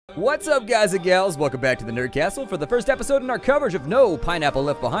What's up, guys and gals? Welcome back to the Nerd Castle for the first episode in our coverage of No Pineapple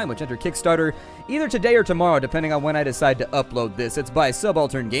Left Behind, which entered Kickstarter either today or tomorrow, depending on when I decide to upload this. It's by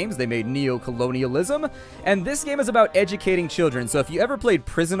Subaltern Games. They made Neo-Colonialism, and this game is about educating children. So if you ever played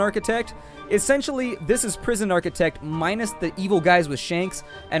Prison Architect, essentially this is Prison Architect minus the evil guys with shanks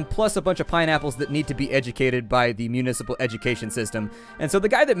and plus a bunch of pineapples that need to be educated by the municipal education system. And so the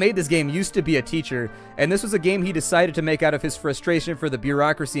guy that made this game used to be a teacher, and this was a game he decided to make out of his frustration for the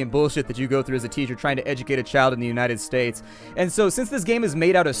bureaucracy and bullshit that you go through as a teacher trying to educate a child in the United States. And so since this game is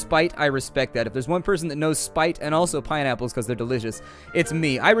made out of spite, I respect that. If there's one person that knows spite and also pineapples because they're delicious, it's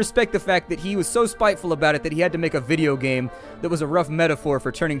me. I respect the fact that he was so spiteful about it that he had to make a video game that was a rough metaphor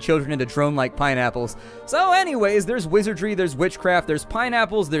for turning children into drone-like pineapples. So anyways, there's wizardry, there's witchcraft, there's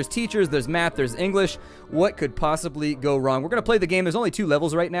pineapples, there's teachers, there's math, there's English. What could possibly go wrong? We're going to play the game. There's only 2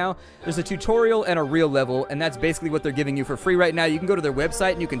 levels right now. There's a tutorial and a real level, and that's basically what they're giving you for free right now. You can go to their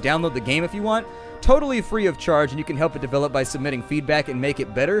website and you can download the game if you want, totally free of charge, and you can help it develop by submitting feedback and make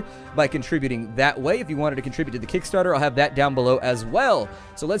it better by contributing that way. If you wanted to contribute to the Kickstarter, I'll have that down below as well.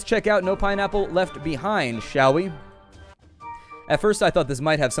 So let's check out No Pineapple Left Behind, shall we? At first, I thought this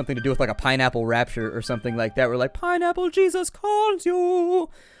might have something to do with like a pineapple rapture or something like that. We're like, pineapple Jesus calls you.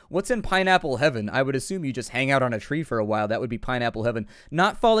 What's in pineapple heaven? I would assume you just hang out on a tree for a while. That would be pineapple heaven.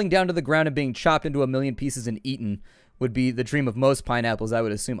 Not falling down to the ground and being chopped into a million pieces and eaten would be the dream of most pineapples, I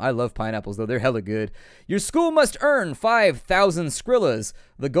would assume. I love pineapples, though. They're hella good. Your school must earn 5,000 Skrillas.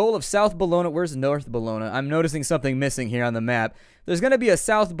 The goal of South Bologna. Where's North Bologna? I'm noticing something missing here on the map. There's going to be a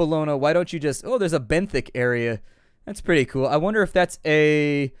South Bologna. Why don't you just... Oh, there's a benthic area. That's pretty cool. I wonder if that's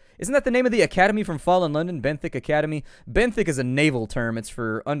a... Isn't that the name of the academy from Fallen London? Benthic Academy? Benthic is a naval term. It's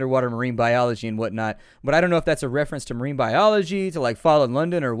for underwater marine biology and whatnot. But I don't know if that's a reference to marine biology, to like Fallen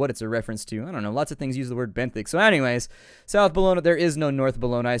London, or what it's a reference to. I don't know. Lots of things use the word benthic. So anyways, South Bologna, there is no North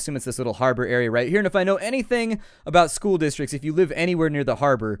Bologna. I assume it's this little harbor area right here. And if I know anything about school districts, if you live anywhere near the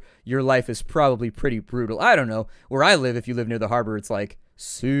harbor, your life is probably pretty brutal. I don't know. Where I live, if you live near the harbor, it's like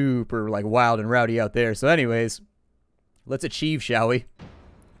super like wild and rowdy out there. So anyways, let's achieve, shall we?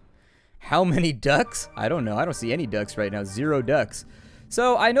 How many ducks? I don't know. I don't see any ducks right now. 0 ducks.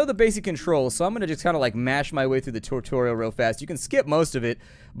 So I know the basic controls, so I'm going to just kind of like mash my way through the tutorial real fast. You can skip most of it,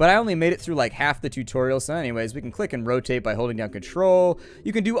 but I only made it through like half the tutorial. So anyways, we can click and rotate by holding down control.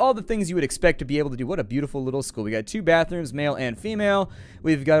 You can do all the things you would expect to be able to do. What a beautiful little school. We got 2 bathrooms, male and female.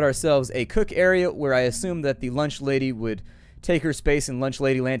 We've got ourselves a cook area where I assume that the lunch lady would take her space in Lunch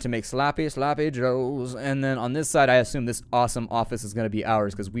Lady Land to make sloppy joes. And then on this side, I assume this awesome office is going to be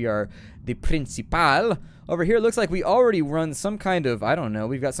ours because we are the principal. Over here, it looks like we already run some kind of, I don't know,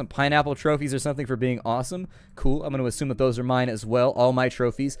 we've got some pineapple trophies or something for being awesome. Cool. I'm going to assume that those are mine as well, all my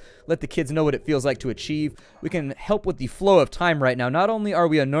trophies. Let the kids know what it feels like to achieve. We can help with the flow of time right now. Not only are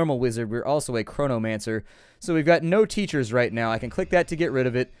we a normal wizard, we're also a chronomancer. So we've got no teachers right now. I can click that to get rid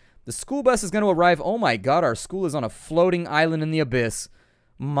of it. The school bus is going to arrive. Oh my god, our school is on a floating island in the abyss.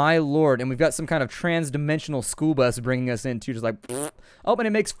 My lord. And we've got some kind of trans-dimensional school bus bringing us in too. Just like, oh, and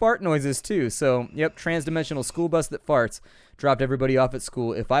it makes fart noises too. So, yep, trans-dimensional school bus that farts. Dropped everybody off at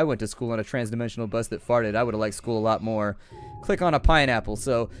school. If I went to school on a trans-dimensional bus that farted, I would have liked school a lot more. Click on a pineapple.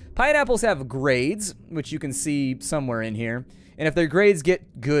 So, pineapples have grades, which you can see somewhere in here. And if their grades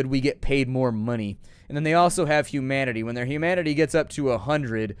get good, we get paid more money. And then they also have humanity. When their humanity gets up to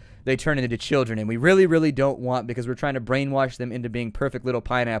 100, they turn into children. And we really, really don't want, because we're trying to brainwash them into being perfect little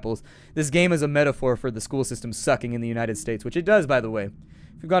pineapples. This game is a metaphor for the school system sucking in the United States, which it does, by the way.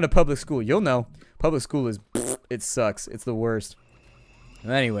 If you've gone to public school, you'll know. Public school is, it sucks. It's the worst.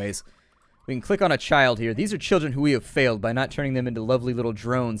 Anyways, we can click on a child here. These are children who we have failed by not turning them into lovely little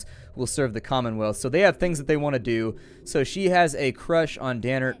drones who will serve the Commonwealth. So they have things that they want to do. So she has a crush on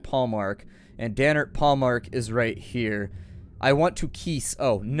Dannert Paulmark. And Dannert Paulmark is right here. I want to kiss.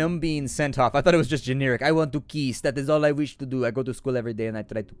 Oh, Numbean sent off. I thought it was just generic. I want to kiss. That is all I wish to do. I go to school every day and I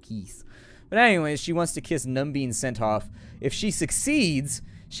try to kiss. But anyways, she wants to kiss Numbean sent off. If she succeeds,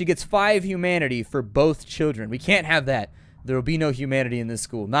 she gets 5 humanity for both children. We can't have that. There will be no humanity in this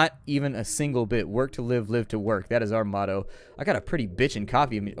school. Not even a single bit. Work to live, live to work. That is our motto. I got a pretty bitchin'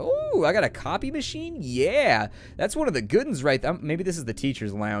 copy. Oh, I got a copy machine? Yeah. That's one of the good ones right there. Maybe this is the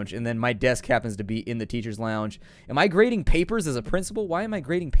teacher's lounge, and then my desk happens to be in the teacher's lounge. Am I grading papers as a principal? Why am I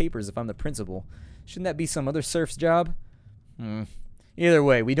grading papers if I'm the principal? Shouldn't that be some other serf's job? Either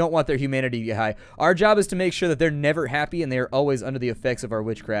way, we don't want their humanity to get high. Our job is to make sure that they're never happy and they are always under the effects of our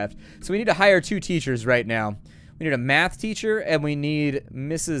witchcraft. So we need to hire 2 teachers right now. We need a math teacher, and we need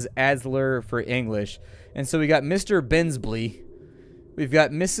Mrs. Adler for English. And so we got Mr. Bensley. We've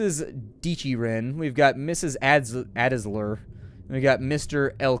got Mrs. Dichiren. We've got Mrs. Adisler. And we got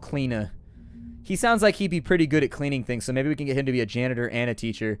Mr. El Cleaner. He sounds like he'd be pretty good at cleaning things, so maybe we can get him to be a janitor and a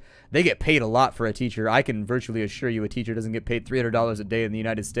teacher. They get paid a lot for a teacher. I can virtually assure you a teacher doesn't get paid $300 a day in the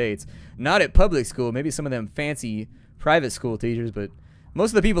United States. Not at public school. Maybe some of them fancy private school teachers, but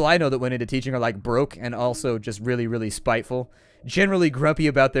most of the people I know that went into teaching are like broke and also just really, really spiteful. Generally grumpy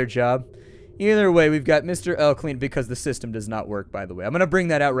about their job. Either way, we've got Mr. El Clean because the system does not work, by the way. I'm going to bring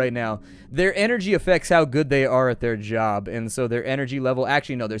that out right now. Their energy affects how good they are at their job, and so their energy level,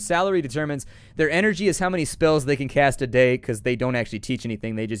 actually no, their salary determines, their energy is how many spells they can cast a day because they don't actually teach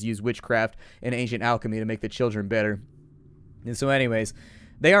anything. They just use witchcraft and ancient alchemy to make the children better. And so anyways,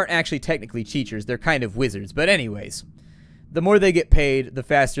 they aren't actually technically teachers. They're kind of wizards. But anyways, the more they get paid, the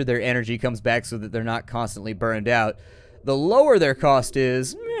faster their energy comes back so that they're not constantly burned out. The lower their cost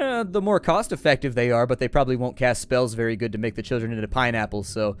is, the more cost-effective they are, but they probably won't cast spells very good to make the children into pineapples.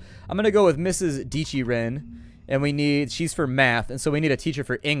 So I'm going to go with Mrs. Dichiren, and she's for math, and so we need a teacher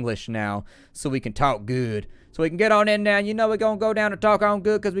for English now so we can talk good. So we can get on in now, you know we're going to go down and talk on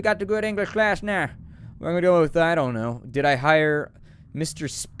good because we got the good English class now. We're going to go with, I don't know, did I hire Mr.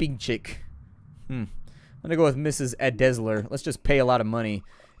 Spigchick? I'm going to go with Mrs. Adesler. Let's just pay a lot of money.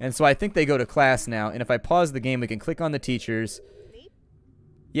 And so I think they go to class now, and if I pause the game, we can click on the teachers.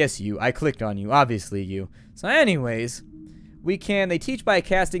 Yes, you. I clicked on you. Obviously, you. So anyways, they teach by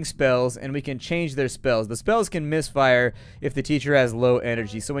casting spells, and we can change their spells. The spells can misfire if the teacher has low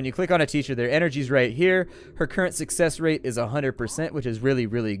energy. So when you click on a teacher, their energy's right here. Her current success rate is 100%, which is really,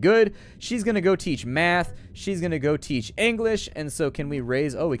 really good. She's going to go teach math. She's going to go teach English. And so can we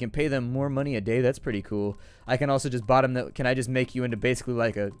raise... Oh, we can pay them more money a day. That's pretty cool. I can also just bottom that... Can I just make you into basically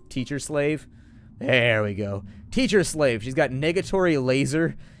like a teacher slave? There we go. Teacher slave. She's got negatory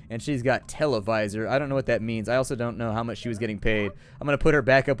laser. And she's got televisor. I don't know what that means. I also don't know how much she was getting paid. I'm going to put her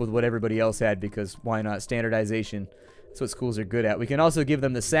back up with what everybody else had because why not? Standardization. That's what schools are good at. We can also give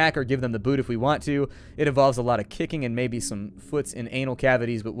them the sack or give them the boot if we want to. It involves a lot of kicking and maybe some foots in anal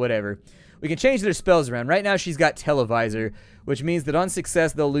cavities, but whatever. We can change their spells around. Right now she's got televisor, which means that on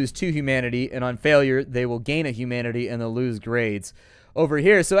success they'll lose 2 humanity, and on failure they will gain a humanity and they'll lose grades. Over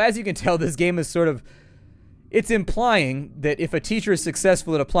here, so as you can tell, this game is sort of... It's implying that if a teacher is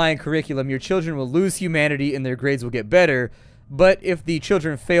successful at applying curriculum, your children will lose humanity and their grades will get better. But if the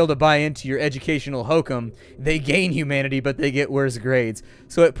children fail to buy into your educational hokum, they gain humanity, but they get worse grades.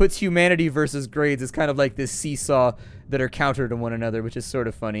 So it puts humanity versus grades as kind of like this seesaw that are counter to one another, which is sort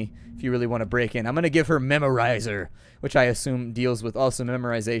of funny if you really want to break in. I'm going to give her Memorizer, which I assume deals with also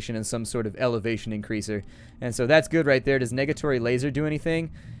memorization and some sort of elevation increaser. And so that's good right there. Does negatory laser do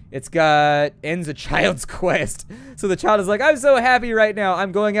anything? It's got ends a child's quest. So the child is like, I'm so happy right now.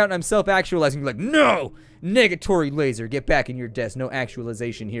 I'm going out and I'm self-actualizing. You're like, no! Negatory laser. Get back in your desk. No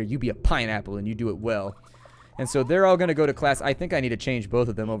actualization here. You be a pineapple and you do it well. And so they're all going to go to class. I think I need to change both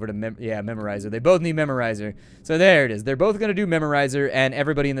of them over to, Memorizer. They both need Memorizer. So there it is. They're both going to do Memorizer, and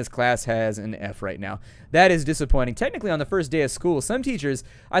everybody in this class has an F right now. That is disappointing. Technically, on the first day of school, some teachers,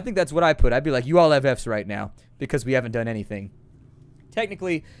 I think that's what I put. I'd be like, you all have Fs right now because we haven't done anything.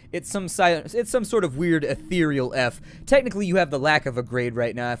 Technically, it's some sort of weird ethereal F. Technically, you have the lack of a grade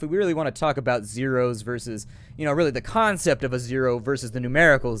right now. If we really want to talk about zeros versus, really the concept of a zero versus the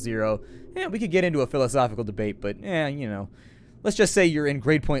numerical zero, we could get into a philosophical debate, but, let's just say you're in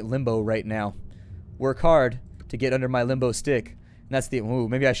grade point limbo right now. Work hard to get under my limbo stick. And that's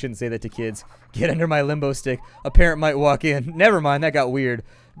maybe I shouldn't say that to kids. Get under my limbo stick. A parent might walk in. Never mind, that got weird.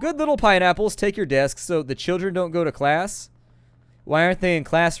 Good little pineapples, take your desks so the children don't go to class. Why aren't they in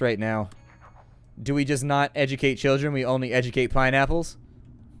class right now? Do we just not educate children? We only educate pineapples?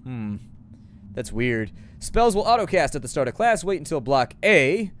 That's weird. Spells will autocast at the start of class. Wait until block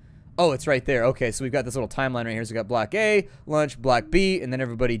A. Oh, it's right there. Okay, so we've got this little timeline right here. So we've got block A, lunch, block B, and then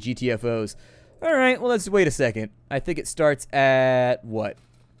everybody GTFOs. All right, well, let's wait a second. I think it starts at what?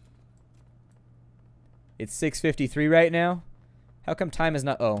 It's 6:53 right now? How come time is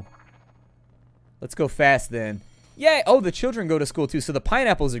not... Oh. Let's go fast then. Yeah, oh, the children go to school too. So the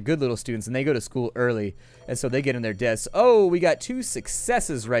pineapples are good little students, and they go to school early. And so they get in their desks. Oh, we got 2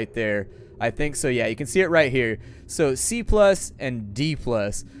 successes right there. I think so, yeah. You can see it right here. So C+ and D+.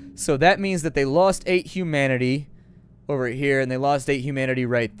 So that means that they lost 8 humanity over here, and they lost 8 humanity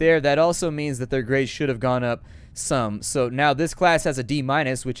right there. That also means that their grades should have gone up some. So now this class has a D-,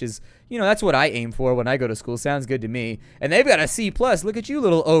 which is, that's what I aim for when I go to school. Sounds good to me. And they've got a C+. Look at you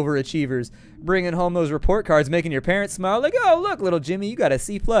little overachievers bringing home those report cards, making your parents smile like, oh, look, little Jimmy, you got a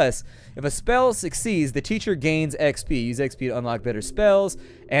C+. If a spell succeeds, the teacher gains XP. Use XP to unlock better spells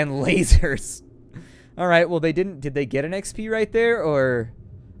and lasers. All right, well, did they get an XP right there, or...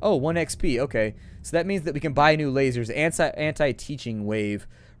 Oh, 1 XP, okay. So that means that we can buy new lasers. Anti-teaching wave.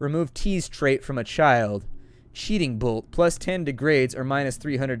 Remove tease trait from a child. Cheating bolt. Plus 10 to grades or minus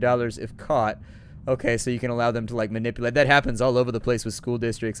 $300 if caught. Okay, so you can allow them to like manipulate. That happens all over the place with school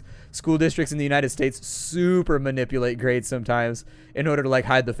districts. School districts in the United States super manipulate grades sometimes in order to like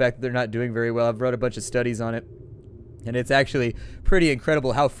hide the fact that they're not doing very well. I've read a bunch of studies on it. And it's actually pretty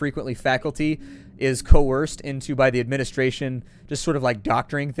incredible how frequently faculty is coerced into by the administration just sort of like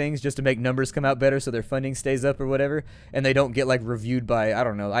doctoring things just to make numbers come out better so their funding stays up or whatever. And they don't get like reviewed by, I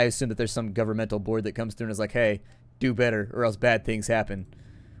don't know, I assume that there's some governmental board that comes through and is like, hey, do better or else bad things happen.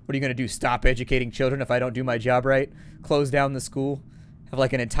 What are you going to do, stop educating children if I don't do my job right? Close down the school? Have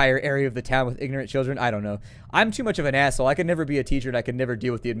like an entire area of the town with ignorant children? I don't know. I'm too much of an asshole. I could never be a teacher and I could never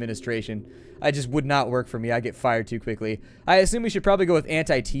deal with the administration. I just would not work for me. I get fired too quickly. I assume we should probably go with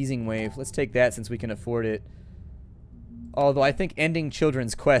anti-teasing wave. Let's take that since we can afford it. Although I think ending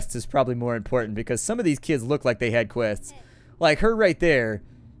children's quests is probably more important because some of these kids look like they had quests. Like her right there.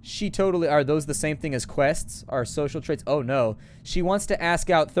 She totally, are those the same thing as quests? Are social traits? Oh no. She wants to ask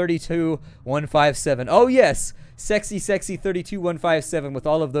out 32157. Oh yes. Sexy 32157 with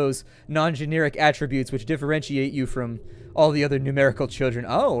all of those non-generic attributes which differentiate you from all the other numerical children.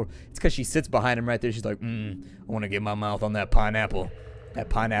 Oh, it's because she sits behind him right there. She's like, I want to get my mouth on that pineapple. That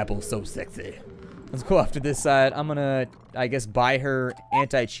pineapple's so sexy. Let's go off to this side. I'm going to, I guess, buy her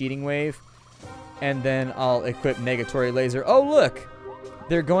anti-cheating wave. And then I'll equip negatory laser. Oh, look.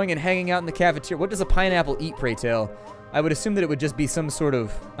 They're going and hanging out in the cafeteria. What does a pineapple eat, pray tell? I would assume that it would just be some sort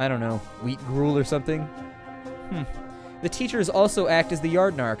of, I don't know, wheat gruel or something. The teachers also act as the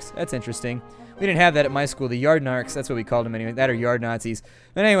yard narcs. That's interesting. We didn't have that at my school. The yard narcs, that's what we called them anyway. That are yard Nazis.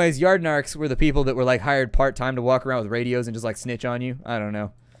 But anyways, yard narcs were the people that were like hired part-time to walk around with radios and just like snitch on you. I don't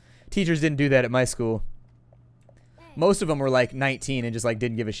know. Teachers didn't do that at my school. Most of them were like 19 and just like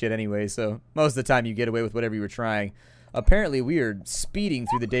didn't give a shit anyway. So most of the time you get away with whatever you were trying. Apparently we are speeding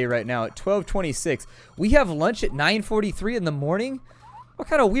through the day right now at 12:26. We have lunch at 9:43 in the morning? What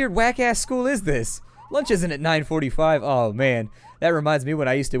kind of weird whack-ass school is this? Lunch isn't at 9:45. Oh man, that reminds me when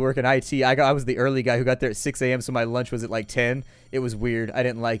I used to work in IT. I was the early guy who got there at 6 a.m. so my lunch was at like 10. It was weird. I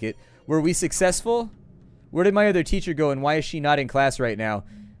didn't like it. Were we successful? Where did my other teacher go and why is she not in class right now?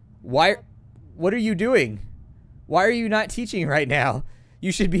 Why? What are you doing? Why are you not teaching right now?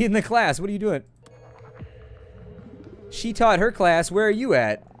 You should be in the class. What are you doing? She taught her class. Where are you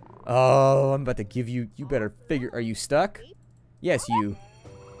at? Oh, I'm about to give you... You better figure... Are you stuck? Yes, you.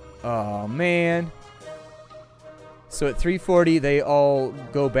 Oh, man. So at 3:40, they all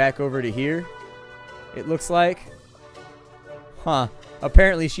go back over to here. It looks like. Huh.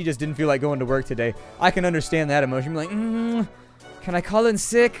 Apparently, she just didn't feel like going to work today. I can understand that emotion. Like, can I call in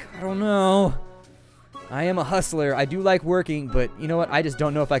sick? I don't know. I am a hustler. I do like working, but you know what? I just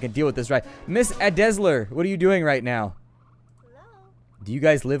don't know if I can deal with this right. Miss Adesler, what are you doing right now? Do you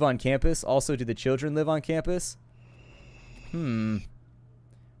guys live on campus? Also, do the children live on campus?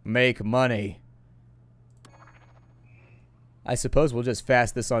 Make money. I suppose we'll just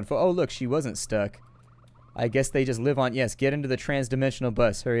fast this on. Oh, look, she wasn't stuck. I guess they just live on... Yes, get into the trans-dimensional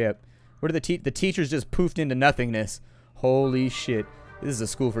bus. Hurry up. Where are the teachers just poofed into nothingness. Holy shit. This is a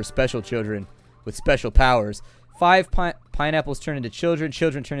school for special children with special powers. 5 pineapples turn into children.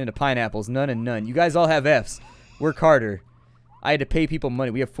 Children turn into pineapples. None and none. You guys all have Fs. Work harder. I had to pay people money.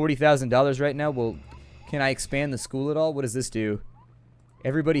 We have $40,000 right now. Well, can I expand the school at all? What does this do?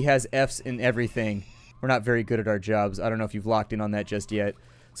 Everybody has Fs in everything. We're not very good at our jobs. I don't know if you've locked in on that just yet.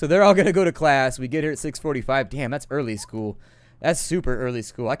 So they're all going to go to class. We get here at 6:45. Damn, that's early school. That's super early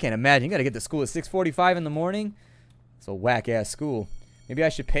school. I can't imagine. You got to get to school at 6:45 in the morning? It's a whack-ass school. Maybe I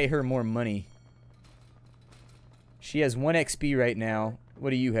should pay her more money. She has 1 XP right now.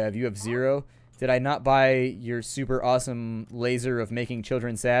 What do you have? You have 0? Did I not buy your super awesome laser of making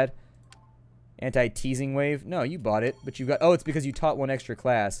children sad? Anti-teasing wave? No, you bought it. But you got... Oh, it's because you taught 1 extra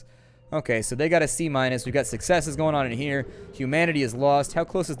class. Okay, so they got a C-. We've got successes going on in here. Humanity is lost. How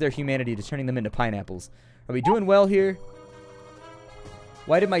close is their humanity to turning them into pineapples? Are we doing well here?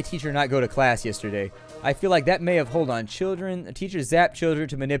 Why did my teacher not go to class yesterday? I feel like that may have... Hold on. Children... Teachers zap children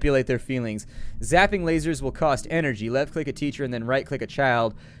to manipulate their feelings. Zapping lasers will cost energy. Left-click a teacher and then right-click a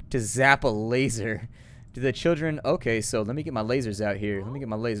child to zap a laser. Do the children... Okay, so let me get my lasers out here. Let me get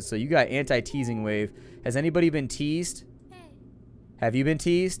my lasers. So you got anti-teasing wave. Has anybody been teased? Have you been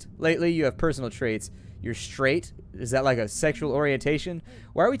teased lately? You have personal traits. You're straight? Is that like a sexual orientation?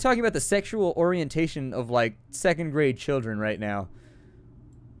 Why are we talking about the sexual orientation of like 2nd grade children right now?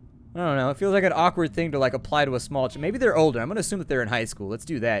 I don't know. It feels like an awkward thing to like apply to a small child. Maybe they're older. I'm going to assume that they're in high school. Let's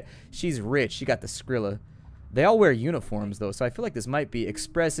do that. She's rich. She got the Skrilla. They all wear uniforms, though, so I feel like this might be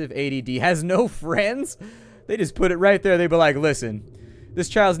expressive ADD. Has no friends? They just put it right there. They'd be like, listen, this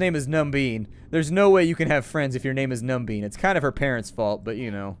child's name is Numbean. There's no way you can have friends if your name is Numbean. It's kind of her parents' fault, but,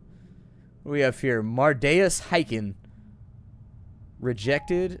 you know. What do we have here? Mardeus Hyken.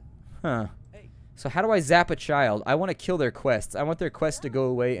 Rejected? Huh. So how do I zap a child? I want to kill their quests. I want their quests to go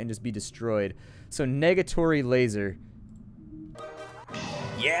away and just be destroyed. So negatory laser.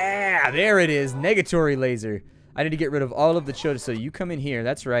 Yeah, there it is. Negatory laser. I need to get rid of all of the children. So you come in here.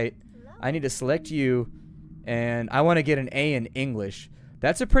 That's right. I need to select you. And I want to get an A in English.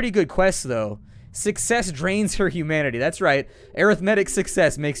 That's a pretty good quest, though. Success drains her humanity. That's right. Arithmetic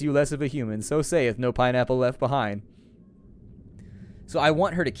success makes you less of a human. So saith no pineapple left behind. So I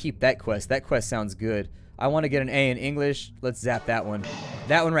want her to keep that quest. That quest sounds good. I want to get an A in English. Let's zap that one.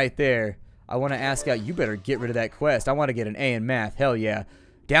 That one right there. I want to ask out. You better get rid of that quest. I want to get an A in math. Hell yeah.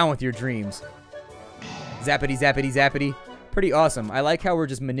 Down with your dreams. Zappity, zappity, zappity. Pretty awesome. I like how we're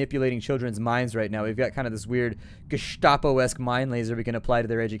just manipulating children's minds right now. We've got kind of this weird Gestapo-esque mind laser we can apply to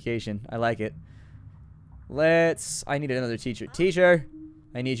their education. I like it. I need another teacher. Teacher,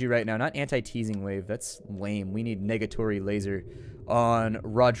 I need you right now. Not anti-teasing wave. That's lame. We need negatory laser on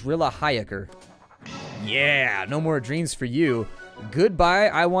Rodrilla Hayeker. Yeah, no more dreams for you. Goodbye,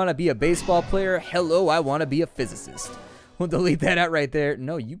 I want to be a baseball player. Hello, I want to be a physicist. We'll delete that out right there.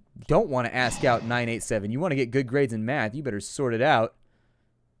 No, you don't want to ask out 987. You want to get good grades in math. You better sort it out.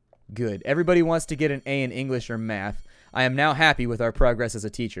 Good. Everybody wants to get an A in English or math. I am now happy with our progress as a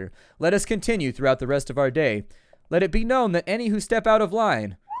teacher. Let us continue throughout the rest of our day. Let it be known that any who step out of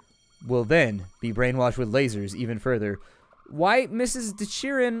line will then be brainwashed with lasers even further. Why, Mrs.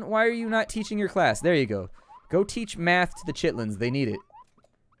 DeChirin, why are you not teaching your class? There you go. Go teach math to the chitlins. They need it.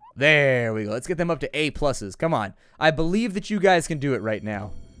 There we go. Let's get them up to A pluses. Come on. I believe that you guys can do it right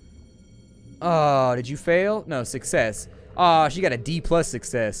now. Oh, did you fail? No, success. Oh, she got a D plus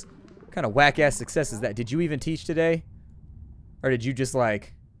success. What kind of whack-ass success is that? Did you even teach today? Or did you just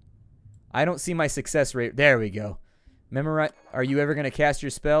like... I don't see my success rate. There we go. Memorize. Are you ever going to cast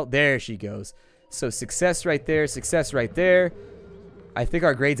your spell? There she goes. So success right there. Success right there. I think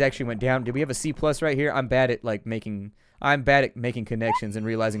our grades actually went down. Did we have a C plus right here? I'm bad at like making connections and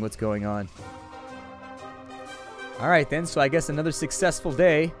realizing what's going on. Alright then, so I guess another successful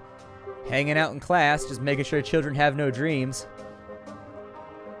day. Hanging out in class, just making sure children have no dreams.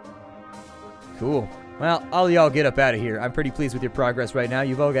 Cool. Well, all y'all get up out of here. I'm pretty pleased with your progress right now.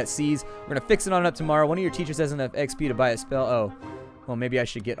 You've all got C's. We're going to fix it on up tomorrow. One of your teachers has enough XP to buy a spell. Oh, well, maybe I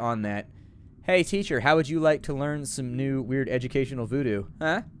should get on that. Hey, teacher, how would you like to learn some new weird educational voodoo?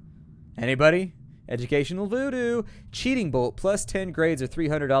 Huh? Anybody? Educational voodoo. Cheating bolt, plus 10 grades or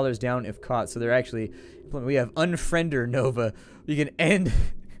 $300 down if caught. So they're actually... We have Unfriender Nova. We can end...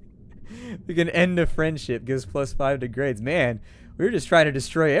 we can end a friendship. Gives plus 5 to grades. Man, we're just trying to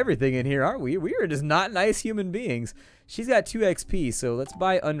destroy everything in here, aren't we? We are just not nice human beings. She's got 2 XP, so let's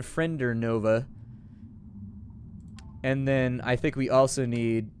buy Unfriender Nova. And then I think we also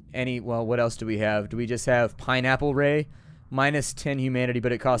need well, what else do we have? Do we just have Pineapple Ray? Minus 10 humanity,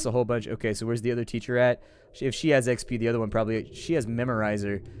 but it costs a whole bunch. Okay, so where's the other teacher at? If she has XP, the other one probably... She has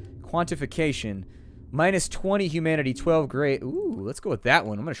Memorizer. Quantification. Minus 20 humanity, 12 grade. Ooh, let's go with that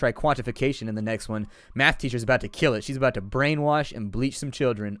one. I'm going to try quantification in the next one. Math teacher's about to kill it. She's about to brainwash and bleach some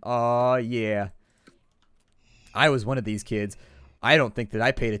children. Aw, yeah. I was one of these kids. I don't think that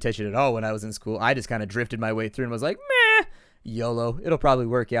I paid attention at all when I was in school. I just kind of drifted my way through and was like, meh, YOLO. It'll probably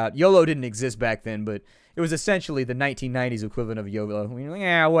work out. YOLO didn't exist back then, but it was essentially the 1990s equivalent of YOLO. I mean,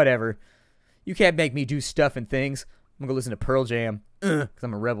 yeah, whatever. You can't make me do stuff and things. I'm going to go listen to Pearl Jam because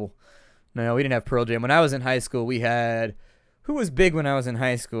I'm a rebel. No, we didn't have Pearl Jam. When I was in high school, we had... Who was big when I was in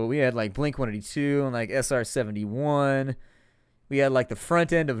high school? We had, like, Blink-182 and, like, SR-71. We had, like, the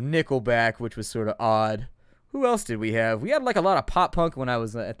front end of Nickelback, which was sort of odd. Who else did we have? We had, like, a lot of pop-punk when I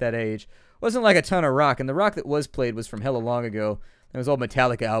was at that age. Wasn't, like, a ton of rock. And the rock that was played was from hella long ago. It was all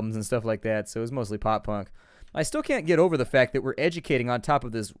Metallica albums and stuff like that, so it was mostly pop-punk. I still can't get over the fact that we're educating on top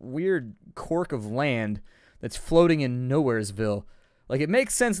of this weird cork of land that's floating in Nowheresville. Like, it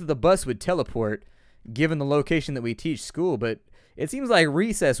makes sense that the bus would teleport, given the location that we teach school, but it seems like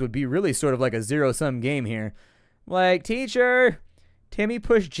recess would be really sort of like a zero-sum game here. Like, teacher, Timmy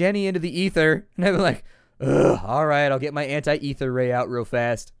pushed Jenny into the ether. And I'd be like, ugh, all right, I'll get my anti-ether ray out real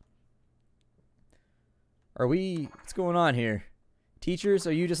fast. What's going on here? Teachers,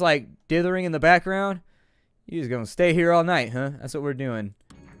 are you just, like, dithering in the background? You just gonna stay here all night, huh? That's what we're doing.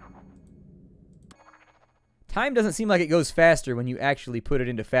 Time doesn't seem like it goes faster when you actually put it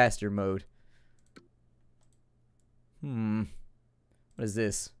into faster mode. What is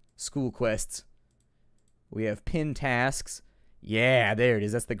this? School quests. We have pin tasks. Yeah, there it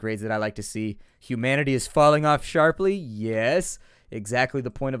is. That's the grades that I like to see. Humanity is falling off sharply. Yes, exactly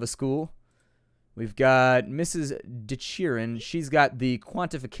the point of a school. We've got Mrs. DeCheeran. She's got the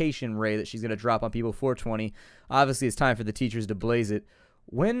quantification ray that she's going to drop on people 420. Obviously, it's time for the teachers to blaze it.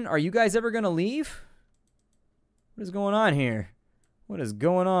 When are you guys ever going to leave? What is going on here? What is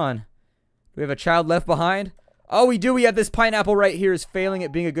going on? Do we have a child left behind? Oh, we do. We have this pineapple right here is failing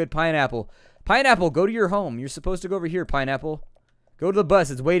at being a good pineapple. Pineapple, go to your home. You're supposed to go over here, Pineapple. Go to the bus.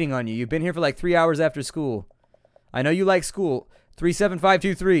 It's waiting on you. You've been here for like 3 hours after school. I know you like school.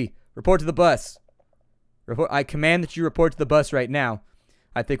 37523. Report to the bus. I command that you report to the bus right now.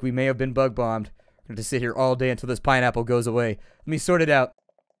 I think we may have been bug bombed. We're going to sit here all day until this pineapple goes away. Let me sort it out.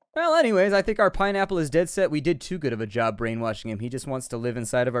 Well, anyways, I think our pineapple is dead set. We did too good of a job brainwashing him. He just wants to live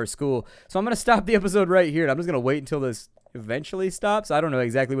inside of our school. So I'm going to stop the episode right here. I'm just going to wait until this eventually stops. I don't know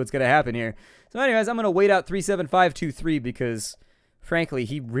exactly what's going to happen here. So anyways, I'm going to wait out 37523 because, frankly,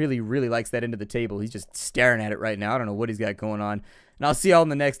 he really, really likes that end of the table. He's just staring at it right now. I don't know what he's got going on. And I'll see y'all in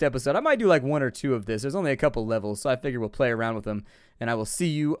the next episode. I might do like 1 or 2 of this. There's only a couple levels, so I figure we'll play around with them. And I will see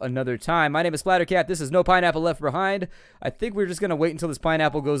you another time. My name is Splattercat. This is No Pineapple Left Behind. I think we're just going to wait until this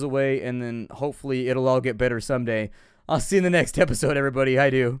pineapple goes away, and then hopefully it'll all get better someday. I'll see you in the next episode, everybody.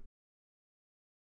 I do.